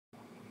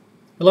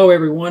Hello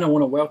everyone, I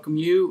want to welcome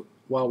you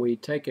while we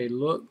take a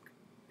look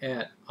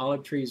at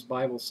Olive Tree's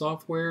Bible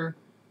software,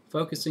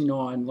 focusing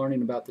on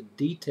learning about the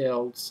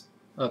details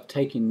of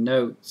taking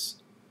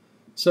notes.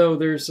 So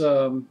there's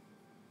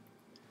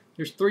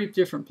three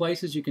different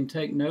places you can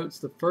take notes.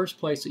 The first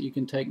place that you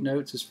can take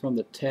notes is from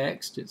the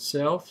text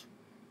itself,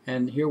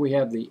 and here we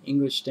have the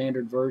English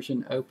Standard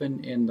Version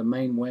open in the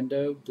main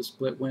window. The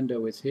split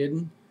window is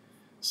hidden.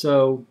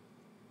 So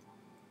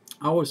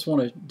I always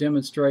want to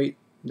demonstrate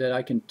that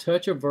I can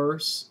touch a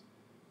verse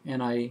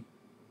and I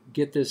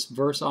get this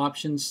verse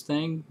options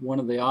thing. One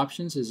of the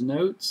options is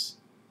notes,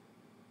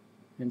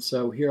 and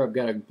so here I've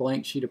got a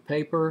blank sheet of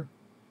paper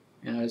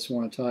and I just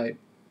want to type,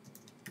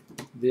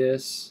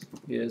 this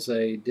is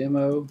a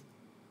demo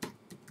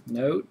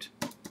note.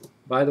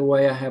 By the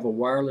way, I have a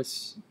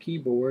wireless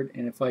keyboard,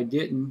 and if I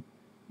didn't,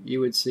 you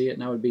would see it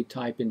and I would be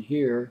typing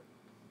here,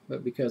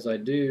 but because I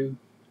do,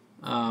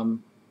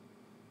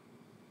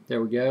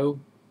 there we go.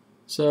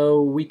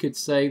 So we could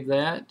save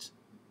that.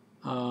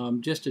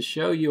 Just to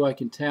show you, I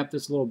can tap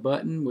this little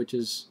button, which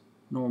is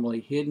normally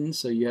hidden,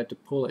 so you have to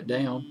pull it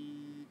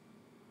down,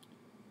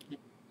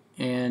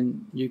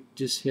 and you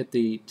just hit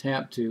the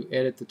tap to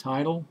edit the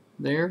title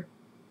there.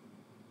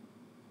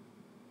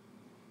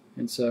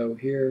 And so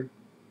here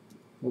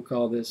we'll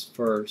call this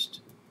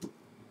first,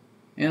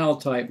 and I'll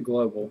type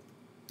global,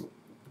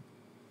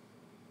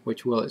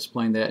 which will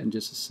explain that in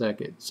just a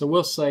second. So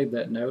we'll save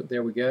that note.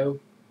 There we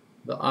go.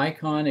 The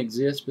icon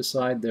exists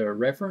beside the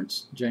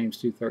reference, James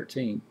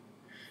 2:13.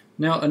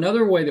 Now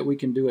another way that we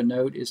can do a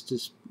note is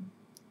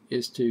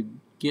to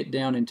get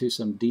down into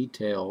some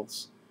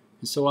details.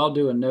 And so I'll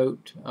do a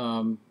note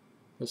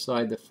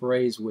beside the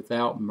phrase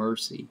 "without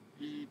mercy."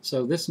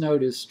 So this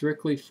note is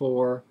strictly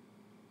for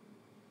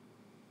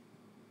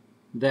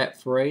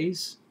that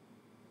phrase.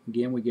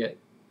 Again, we get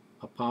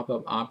a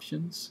pop-up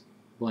options,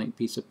 blank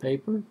piece of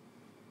paper.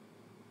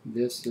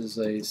 This is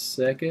a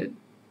second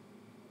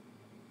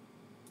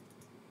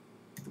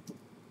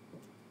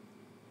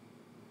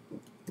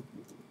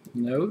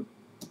note.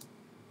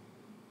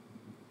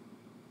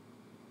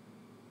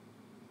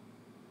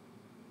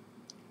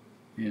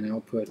 And I'll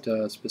put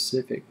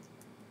specific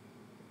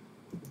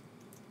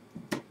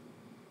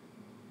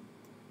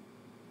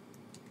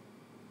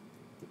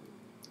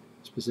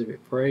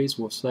phrase.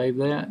 We'll save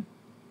that.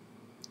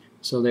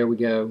 So there we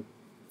go.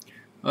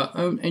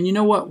 And you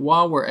know what?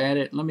 While we're at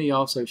it, let me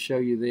also show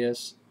you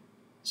this.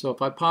 So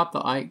if I pop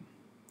the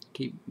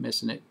keep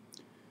missing it.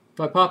 If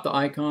I pop the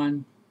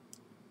icon,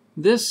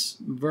 this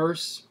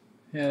verse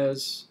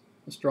has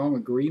a strong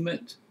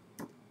agreement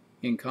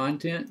in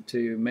content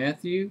to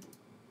Matthew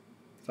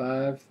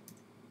 5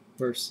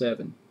 verse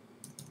 7.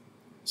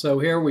 So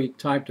here we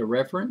typed a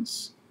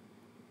reference,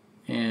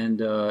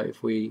 and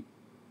if we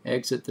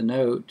exit the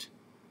note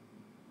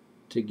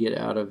to get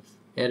out of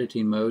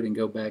editing mode and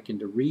go back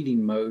into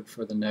reading mode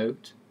for the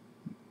note,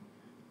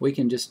 we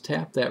can just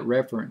tap that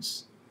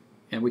reference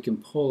and we can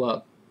pull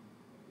up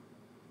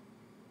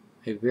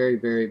a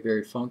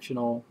very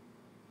functional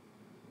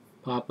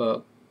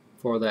pop-up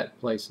for that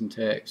place in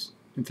text.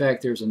 In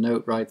fact, there's a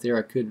note right there.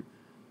 I could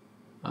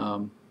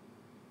well,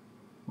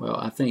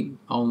 I think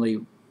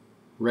only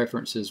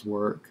references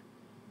work,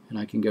 and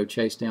I can go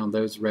chase down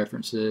those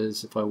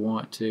references if I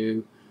want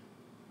to,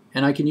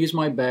 and I can use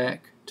my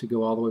back to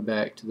go all the way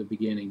back to the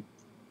beginning.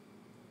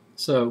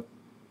 So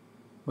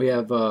we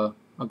have a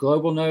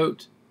global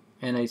note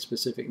and a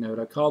specific note.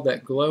 I call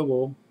that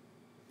global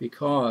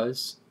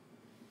because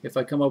if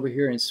I come over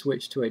here and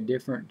switch to a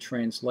different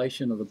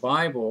translation of the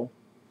Bible,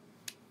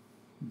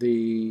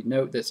 the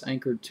note that's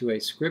anchored to a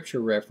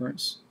scripture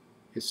reference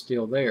is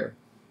still there.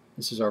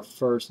 This is our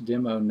first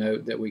demo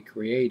note that we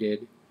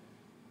created,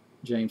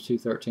 James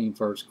 2:13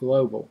 first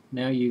global.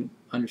 Now you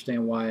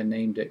understand why I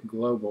named it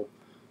global.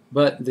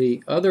 But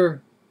the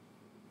other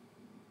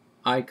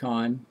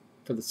icon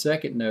for the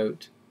second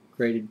note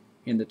created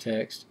in the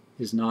text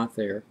is not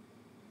there.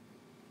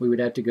 We would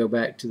have to go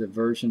back to the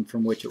version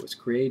from which it was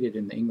created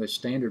in the English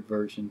Standard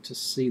Version to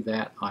see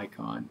that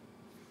icon.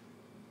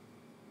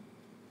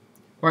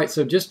 Alright,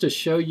 so just to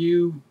show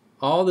you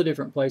all the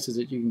different places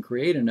that you can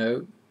create a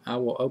note, I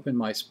will open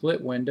my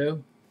split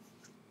window.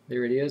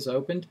 There it is,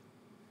 opened.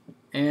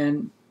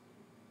 And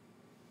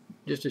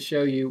just to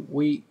show you,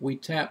 we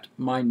tapped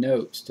my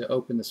notes to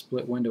open the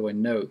split window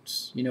in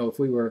notes. You know, if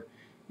we were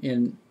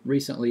in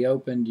recently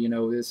opened, you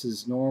know, this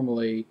is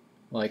normally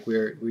like we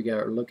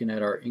are looking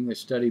at our English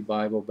Study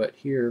Bible, but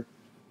here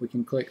we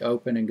can click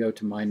open and go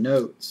to my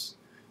notes.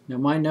 Now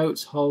my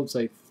notes holds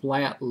a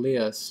flat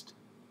list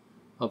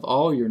of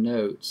all your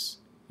notes,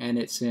 and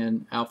it's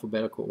in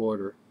alphabetical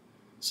order.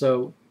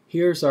 So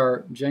here's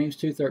our James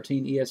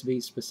 2:13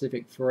 ESV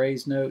specific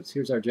phrase notes.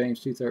 Here's our James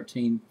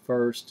 2:13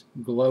 first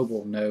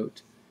global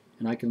note,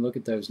 and I can look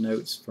at those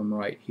notes from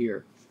right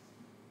here.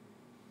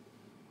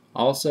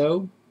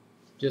 Also,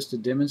 just to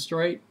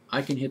demonstrate,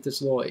 I can hit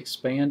this little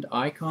expand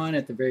icon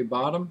at the very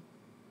bottom,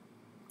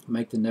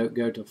 make the note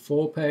go to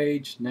full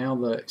page. Now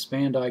the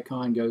expand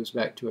icon goes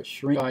back to a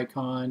shrink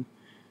icon,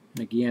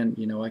 And again,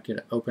 you know, I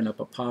could open up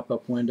a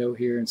pop-up window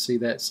here and see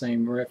that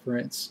same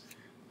reference.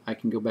 I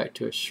can go back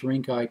to a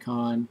shrink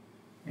icon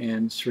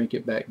and shrink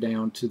it back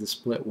down to the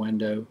split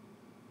window.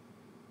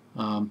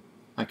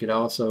 I could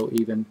also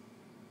even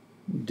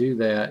do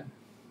that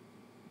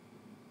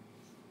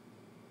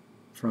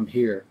from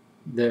here.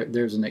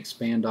 There's an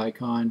expand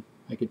icon.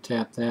 I could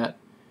tap that,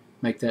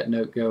 make that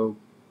note go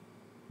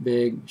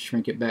big,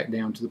 shrink it back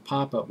down to the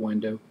pop-up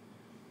window,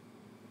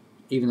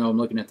 even though I'm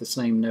looking at the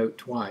same note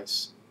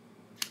twice,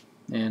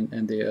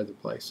 and the other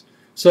place.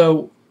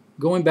 So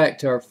going back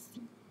to our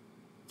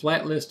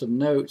flat list of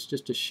notes,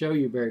 just to show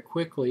you very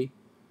quickly,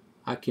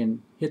 I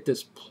can hit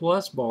this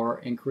plus bar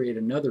and create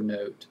another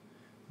note.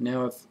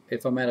 Now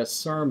if I'm at a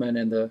sermon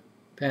and the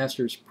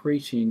pastor's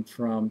preaching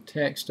from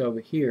text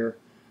over here,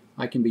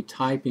 I can be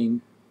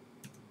typing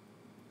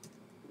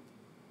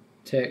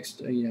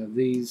text, you know,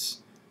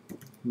 these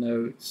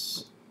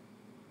notes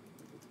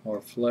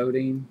are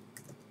floating,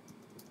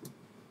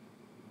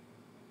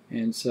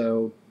 and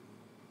so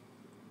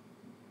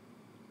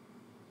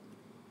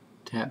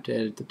tap to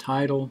edit the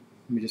title.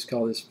 Let me just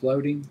call this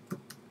floating.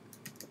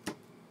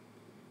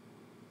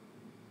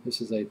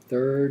 This is a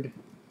third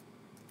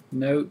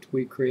note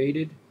we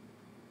created,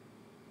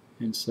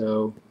 and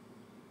so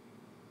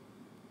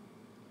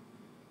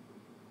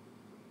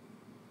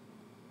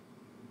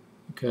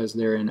because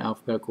they're in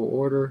alphabetical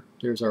order,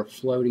 there's our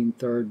floating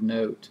third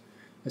note.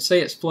 I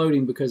say it's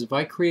floating because if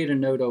I create a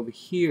note over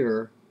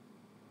here,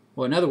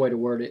 well, another way to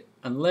word it,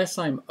 unless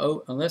I'm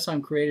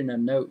creating a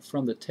note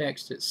from the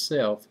text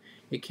itself,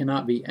 it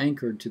cannot be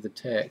anchored to the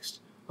text.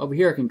 Over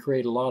here I can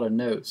create a lot of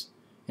notes,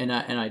 and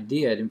I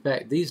did. In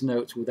fact, these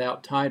notes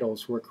without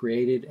titles were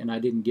created and I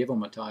didn't give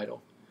them a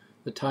title.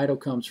 The title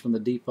comes from the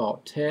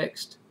default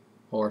text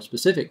or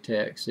specific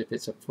text. If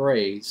it's a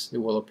phrase, it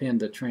will append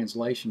the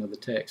translation of the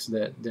text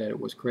that it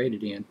was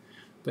created in.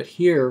 But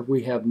here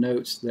we have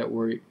notes that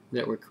were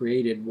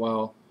created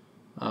while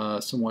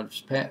someone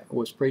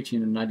was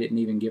preaching, and I didn't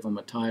even give them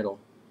a title.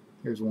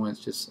 Here's one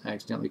that's just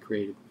accidentally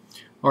created.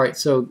 Alright,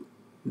 so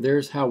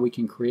there's how we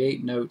can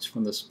create notes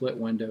from the split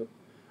window.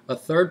 A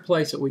third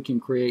place that we can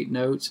create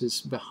notes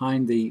is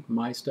behind the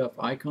My Stuff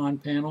icon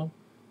panel.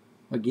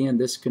 Again,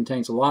 this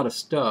contains a lot of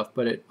stuff,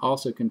 but it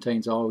also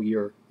contains all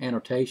your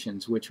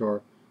annotations, which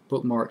are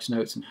bookmarks,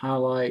 notes, and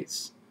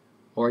highlights,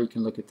 or you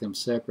can look at them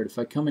separate. If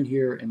I come in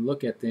here and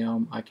look at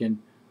them, I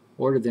can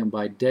order them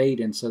by date,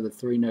 and so the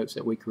three notes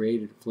that we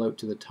created float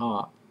to the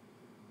top.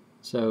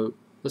 So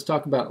let's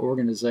talk about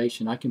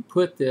organization. I can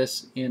put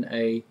this in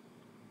a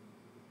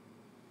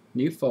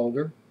new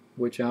folder,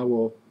 which I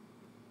will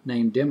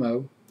name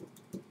Demo,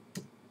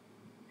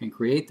 and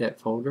create that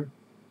folder.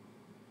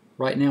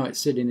 Right now it's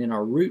sitting in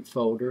our root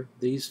folder.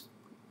 These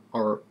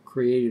are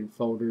created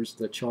folders.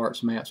 The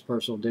charts, maps,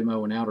 personal,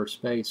 demo, and outer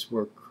space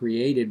were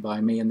created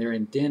by me, and they're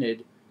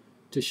indented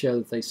to show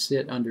that they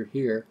sit under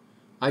here.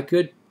 I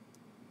could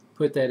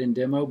put that in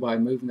demo by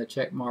moving the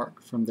check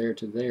mark from there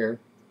to there,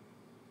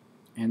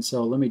 and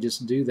so let me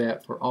just do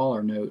that for all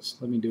our notes.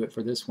 Let me do it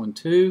for this one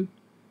too.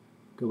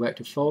 Go back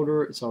to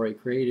folder. It's already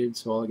created,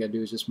 so all I got to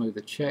do is just move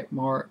the check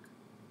mark,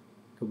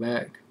 go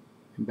back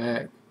and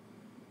back,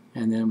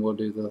 and then we'll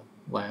do the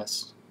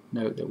last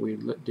note that we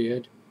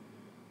did.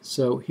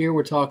 So here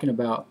we're talking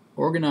about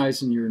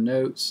organizing your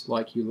notes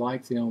like you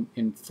like them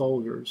in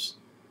folders.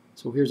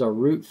 So here's our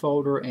root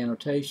folder,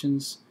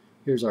 annotations.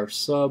 Here's our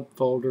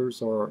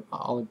subfolders, or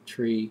olive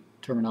tree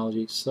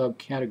terminology,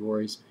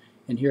 subcategories.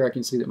 And here I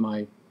can see that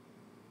my,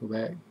 go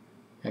back,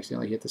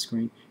 accidentally hit the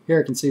screen. Here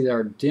I can see that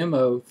our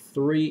demo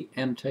 3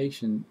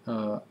 annotation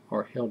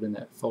are held in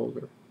that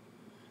folder.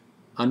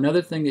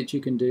 Another thing that you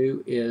can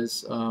do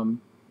is, well,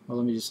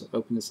 let me just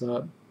open this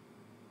up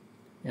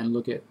and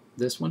look at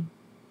this one.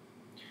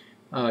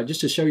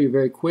 Just to show you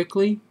very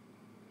quickly,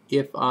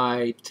 if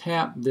I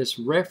tap this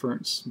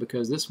reference,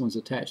 because this one's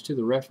attached to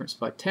the reference,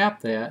 if I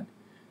tap that,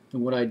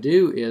 then what I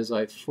do is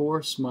I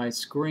force my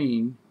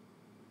screen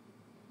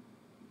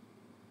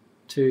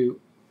to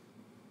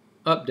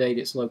update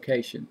its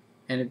location.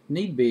 And if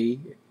need be,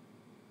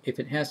 if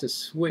it has to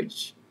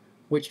switch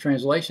which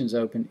translation's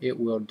open, it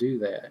will do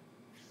that.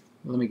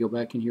 Let me go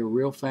back in here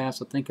real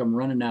fast. I think I'm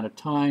running out of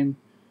time.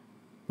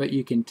 But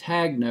you can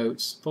tag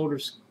notes.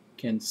 Folders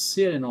can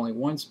sit in only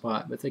one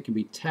spot, but they can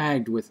be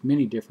tagged with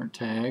many different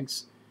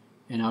tags.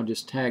 And I'll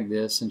just tag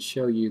this and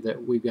show you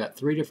that we've got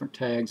 3 different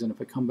tags. And if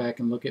I come back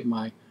and look at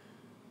my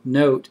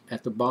note,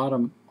 at the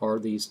bottom are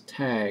these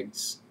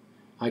tags.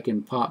 I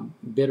can pop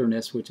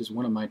bitterness, which is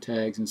one of my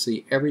tags, and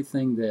see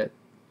everything that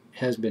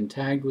has been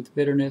tagged with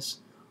bitterness.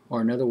 Or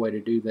another way to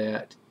do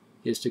that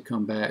is to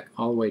come back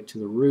all the way to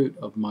the root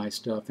of my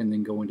stuff and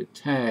then go into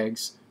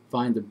tags,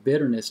 find the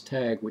bitterness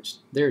tag, which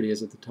there it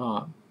is at the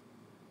top,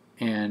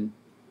 and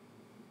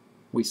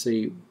we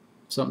see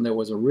something that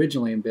was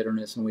originally in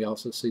bitterness, and we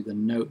also see the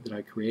note that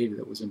I created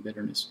that was in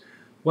bitterness.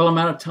 Well, I'm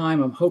out of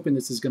time. I'm hoping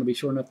this is going to be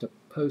short enough to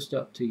post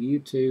up to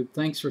YouTube.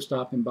 Thanks for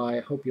stopping by.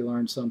 I hope you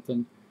learned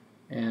something,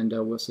 and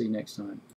we'll see you next time.